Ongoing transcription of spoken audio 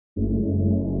Hey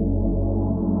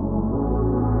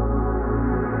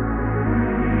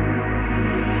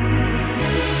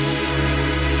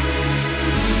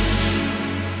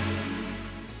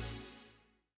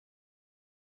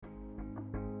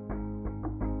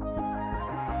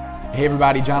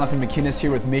everybody, Jonathan McInnes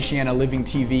here with Michiana Living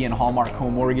TV and Hallmark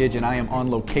Home Mortgage, and I am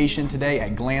on location today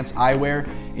at Glance Eyewear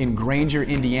in Granger,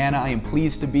 Indiana. I am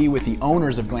pleased to be with the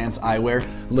owners of Glance Eyewear,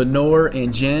 Lenore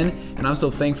and Jen, and I'm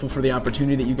so thankful for the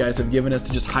opportunity that you guys have given us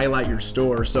to just highlight your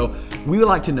store. So we would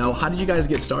like to know, how did you guys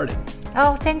get started?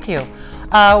 Oh, thank you.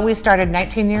 We started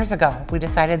 19 years ago. We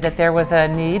decided that there was a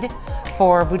need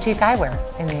for boutique eyewear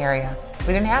in the area. We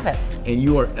didn't have it. And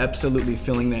you are absolutely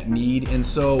filling that need. And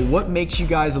so what makes you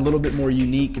guys a little bit more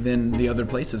unique than the other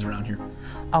places around here?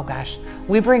 Oh gosh,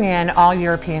 we bring in all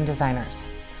European designers.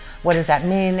 What does that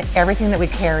mean? Everything that we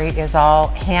carry is all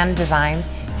hand designed,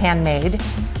 handmade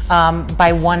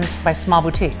by small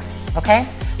boutiques, okay?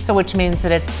 So which means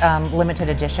that it's limited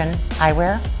edition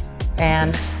eyewear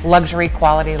and luxury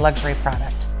quality, luxury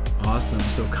product. Awesome,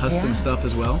 so custom stuff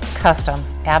as well? Custom,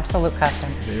 absolute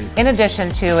custom. In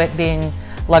addition to it being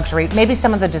luxury, maybe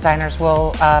some of the designers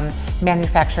will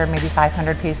manufacture maybe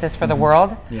 500 pieces for the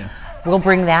world. Yeah. We'll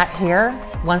bring that here.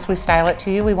 Once we style it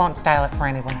to you, we won't style it for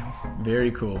anyone else.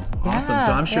 Very cool. Awesome.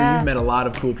 So I'm sure you've met a lot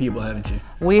of cool people, haven't you?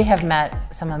 We have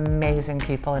met some amazing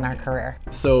people in our career.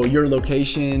 So your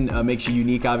location makes you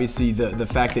unique. Obviously, the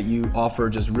fact that you offer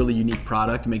just really unique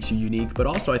product makes you unique, but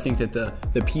also I think that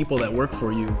the people that work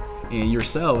for you and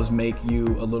yourselves make you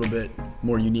a little bit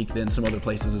more unique than some other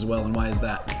places as well. And why is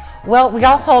that? Well, we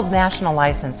all hold national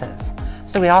licenses.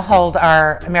 So we all hold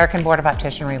our American Board of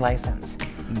Opticianry license,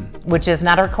 which is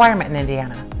not a requirement in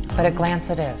Indiana, but at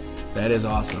Glance it is. That is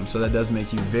awesome. So that does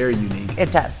make you very unique.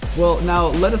 It does. Well, now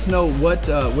let us know what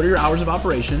are your hours of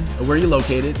operation, where are you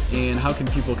located, and how can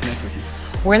people connect with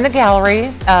you? We're in the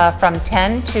gallery from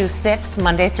 10 to 6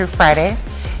 Monday through Friday,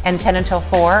 and 10 until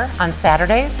 4 on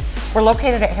Saturdays. We're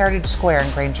located at Heritage Square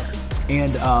in Granger.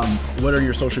 And what are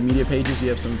your social media pages? Do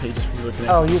you have some pages for people to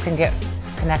connect? Oh, you can get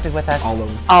connected with us all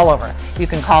over. All over. You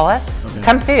can call us. Okay.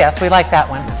 Come see us. We like that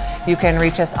one. You can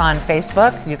reach us on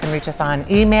Facebook. You can reach us on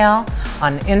email,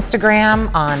 on Instagram,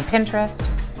 on Pinterest.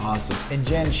 Awesome. And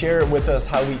Jen, share with us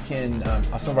how we can,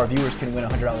 some of our viewers can win a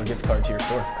 $100 gift card to your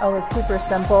store. Oh, it's super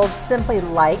simple. Simply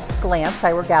like Glance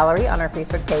Eyewear Gallery on our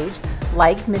Facebook page,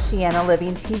 like Michiana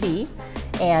Living TV,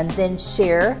 and then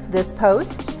share this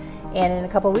post. And in a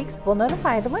couple weeks, we'll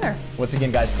notify the winner. Once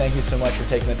again, guys, thank you so much for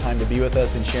taking the time to be with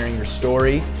us and sharing your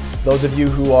story. Those of you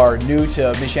who are new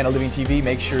to Michiana Living TV,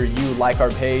 make sure you like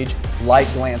our page,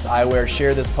 like Glance Eyewear,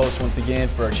 share this post once again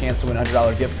for a chance to win a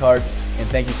 $100 gift card. And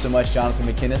thank you so much, Jonathan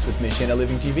McInnes with Michiana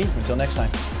Living TV. Until next time.